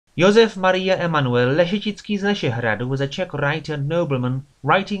Josef Maria Emanuel Lešehrad z Lešehradu was a Czech writer and nobleman,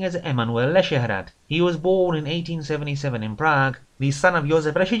 writing as Emanuel Lešehrad. He was born in 1877 in Prague, the son of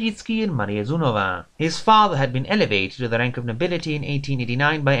Josef Lešehrad and Maria Zunova. His father had been elevated to the rank of nobility in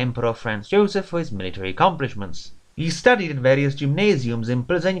 1889 by Emperor Franz Joseph for his military accomplishments. He studied at various gymnasiums in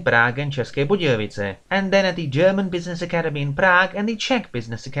Plzeň, Prague and České Budějovice, and then at the German Business Academy in Prague and the Czech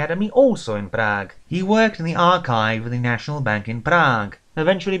Business Academy also in Prague. He worked in the archive of the National Bank in Prague,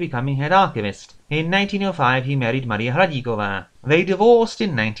 eventually becoming head archivist. In 1905 he married Maria Hladíková. They divorced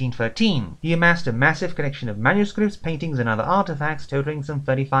in 1913. He amassed a massive collection of manuscripts, paintings and other artifacts totaling some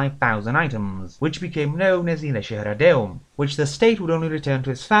 35,000 items, which became known as the Lešehradeum, which the state would only return to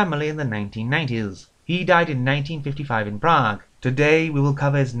his family in the 1990s. He died in 1955 in Prague. Today we will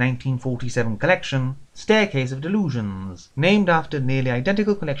cover his 1947 collection, Staircase of Delusions, named after a nearly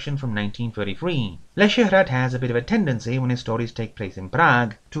identical collection from 1933. Lešehrad has a bit of a tendency, when his stories take place in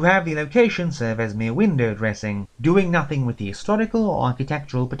Prague, to have the location serve as mere window dressing, doing nothing with the historical or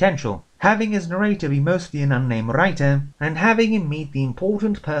architectural potential, having his narrator be mostly an unnamed writer, and having him meet the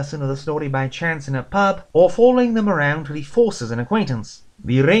important person of the story by chance in a pub, or following them around till he forces an acquaintance.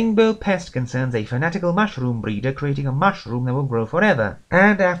 The rainbow pest concerns a fanatical mushroom breeder creating a mushroom that will grow forever,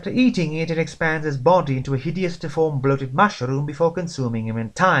 and after eating it, it expands his body into a hideous deformed bloated mushroom before consuming him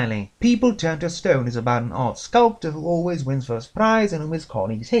entirely. People Turn to Stone is about an art sculptor who always wins first prize and whom his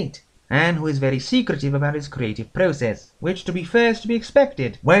colleagues hate, and who is very secretive about his creative process, which to be fair is to be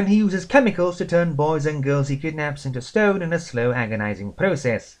expected, when he uses chemicals to turn boys and girls he kidnaps into stone in a slow agonizing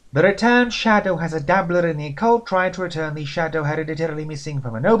process. The returned shadow has a dabbler in the occult tried to return the shadow hereditarily missing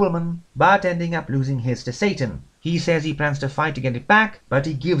from a nobleman, but ending up losing his to Satan. He says he plans to fight to get it back, but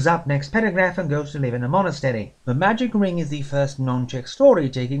he gives up next paragraph and goes to live in a monastery. The Magic Ring is the first non-Czech story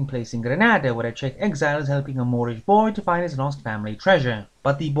taking place in Grenada, where a Czech exile is helping a Moorish boy to find his lost family treasure.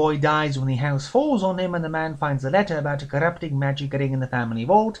 But the boy dies when the house falls on him and the man finds a letter about a corrupting magic ring in the family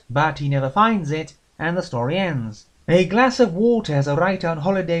vault, but he never finds it, and the story ends. A glass of water has a writer on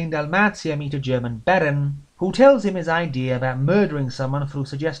holiday in Dalmatia meet a German baron, who tells him his idea about murdering someone through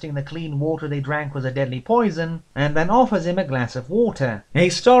suggesting the clean water they drank was a deadly poison, and then offers him a glass of water. A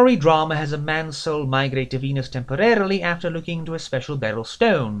story drama has a man's soul migrate to Venus temporarily after looking into a special beryl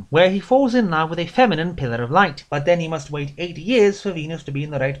stone, where he falls in love with a feminine pillar of light, but then he must wait 8 years for Venus to be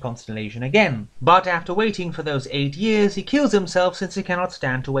in the right constellation again. But after waiting for those 8 years, he kills himself since he cannot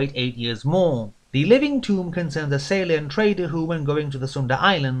stand to wait 8 years more. The living tomb concerns a sailor and trader who, when going to the Sunda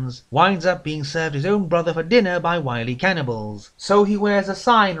Islands, winds up being served his own brother for dinner by wily cannibals. So he wears a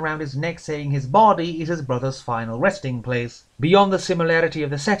sign around his neck saying his body is his brother's final resting place. Beyond the similarity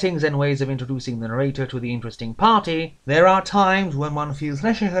of the settings and ways of introducing the narrator to the interesting party, there are times when one feels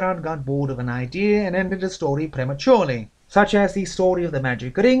Lešehrad got bored of an idea and ended a story prematurely, such as the story of the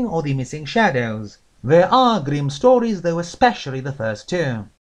Magic Ring or the Missing Shadows. There are grim stories though, especially the first two.